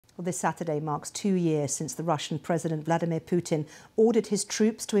Well, this Saturday marks 2 years since the Russian President Vladimir Putin ordered his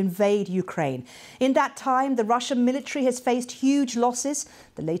troops to invade Ukraine. In that time, the Russian military has faced huge losses.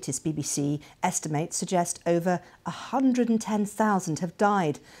 The latest BBC estimates suggest over 110,000 have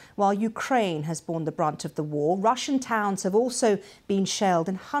died. While Ukraine has borne the brunt of the war, Russian towns have also been shelled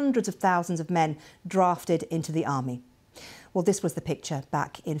and hundreds of thousands of men drafted into the army. Well, this was the picture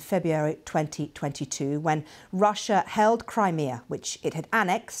back in February 2022 when Russia held Crimea, which it had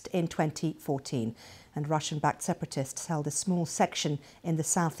annexed in 2014. And Russian-backed separatists held a small section in the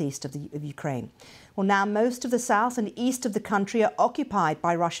southeast of Ukraine. Well, now most of the south and east of the country are occupied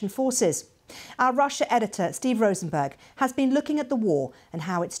by Russian forces. Our Russia editor, Steve Rosenberg, has been looking at the war and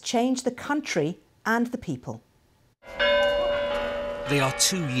how it's changed the country and the people. They are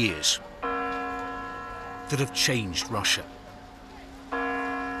 2 years that have changed Russia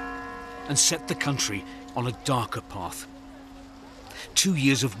and set the country on a darker path. 2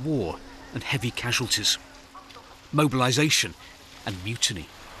 years of war and heavy casualties, mobilisation and mutiny,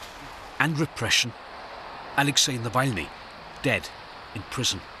 and repression. Alexei Navalny, dead in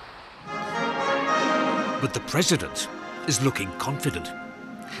prison. But the president is looking confident.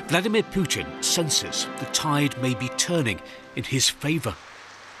 Vladimir Putin senses the tide may be turning in his favour.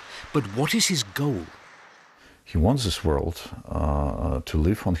 But what is his goal? He wants this world to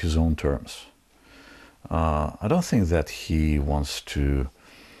live on his own terms. I don't think that he wants to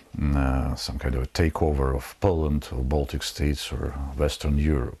some kind of a takeover of Poland or Baltic states or Western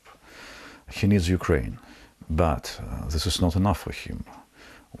Europe. He needs Ukraine, but this is not enough for him.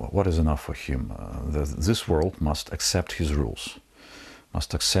 What is enough for him? This world must accept his rules,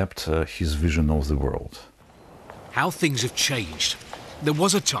 must accept his vision of the world. How things have changed. There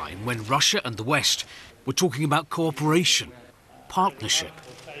was a time when Russia and the West were talking about cooperation, partnership.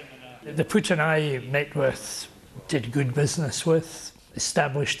 The Putin I met with, did good business with,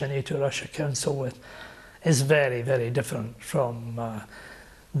 established the NATO-Russia Council with, is very, very different from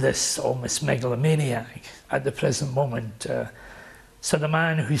this almost megalomaniac at the present moment. So the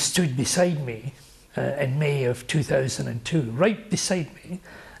man who stood beside me in May of 2002, right beside me,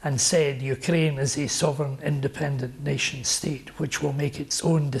 and said Ukraine is a sovereign, independent nation state which will make its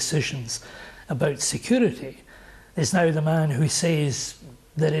own decisions about security, is now the man who says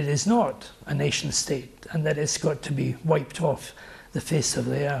that it is not a nation state and that it's got to be wiped off the face of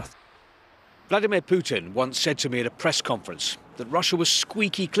the earth. Vladimir Putin once said to me at a press conference that Russia was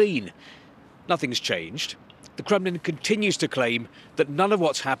squeaky clean. Nothing's changed. The Kremlin continues to claim that none of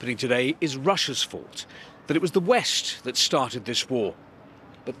what's happening today is Russia's fault, that it was the West that started this war.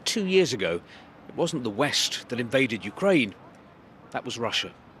 But 2 years ago, it wasn't the West that invaded Ukraine. That was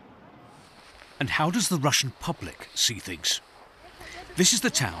Russia. And how does the Russian public see things? This is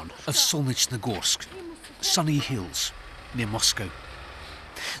the town of Solnechnogorsk, sunny hills near Moscow.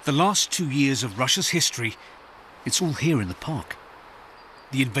 The last 2 years of Russia's history, it's all here in the park.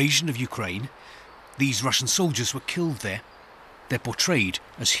 The invasion of Ukraine, these Russian soldiers were killed there. They're portrayed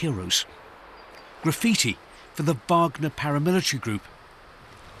as heroes. Graffiti for the Wagner paramilitary group.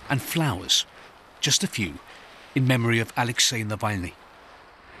 And flowers, just a few, in memory of Alexei Navalny.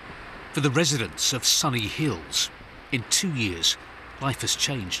 For the residents of Sunny Hills, in 2 years, life has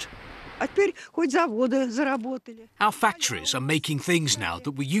changed. Our factories are making things now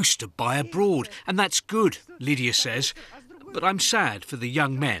that we used to buy abroad, and that's good, Lydia says. But I'm sad for the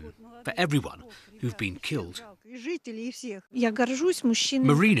young men, for everyone who've been killed.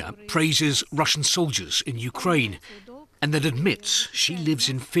 Marina praises Russian soldiers in Ukraine and then admits she lives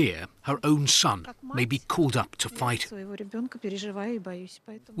in fear her own son may be called up to fight.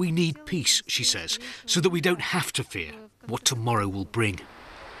 We need peace, she says, so that we don't have to fear what tomorrow will bring.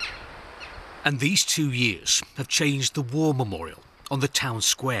 And these 2 years have changed the war memorial on the town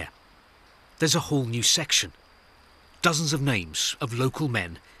square. There's a whole new section. Dozens of names of local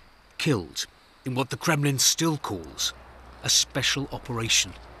men killed in what the Kremlin still calls a special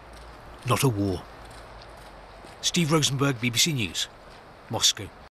operation, not a war. Steve Rosenberg, BBC News, Moscow.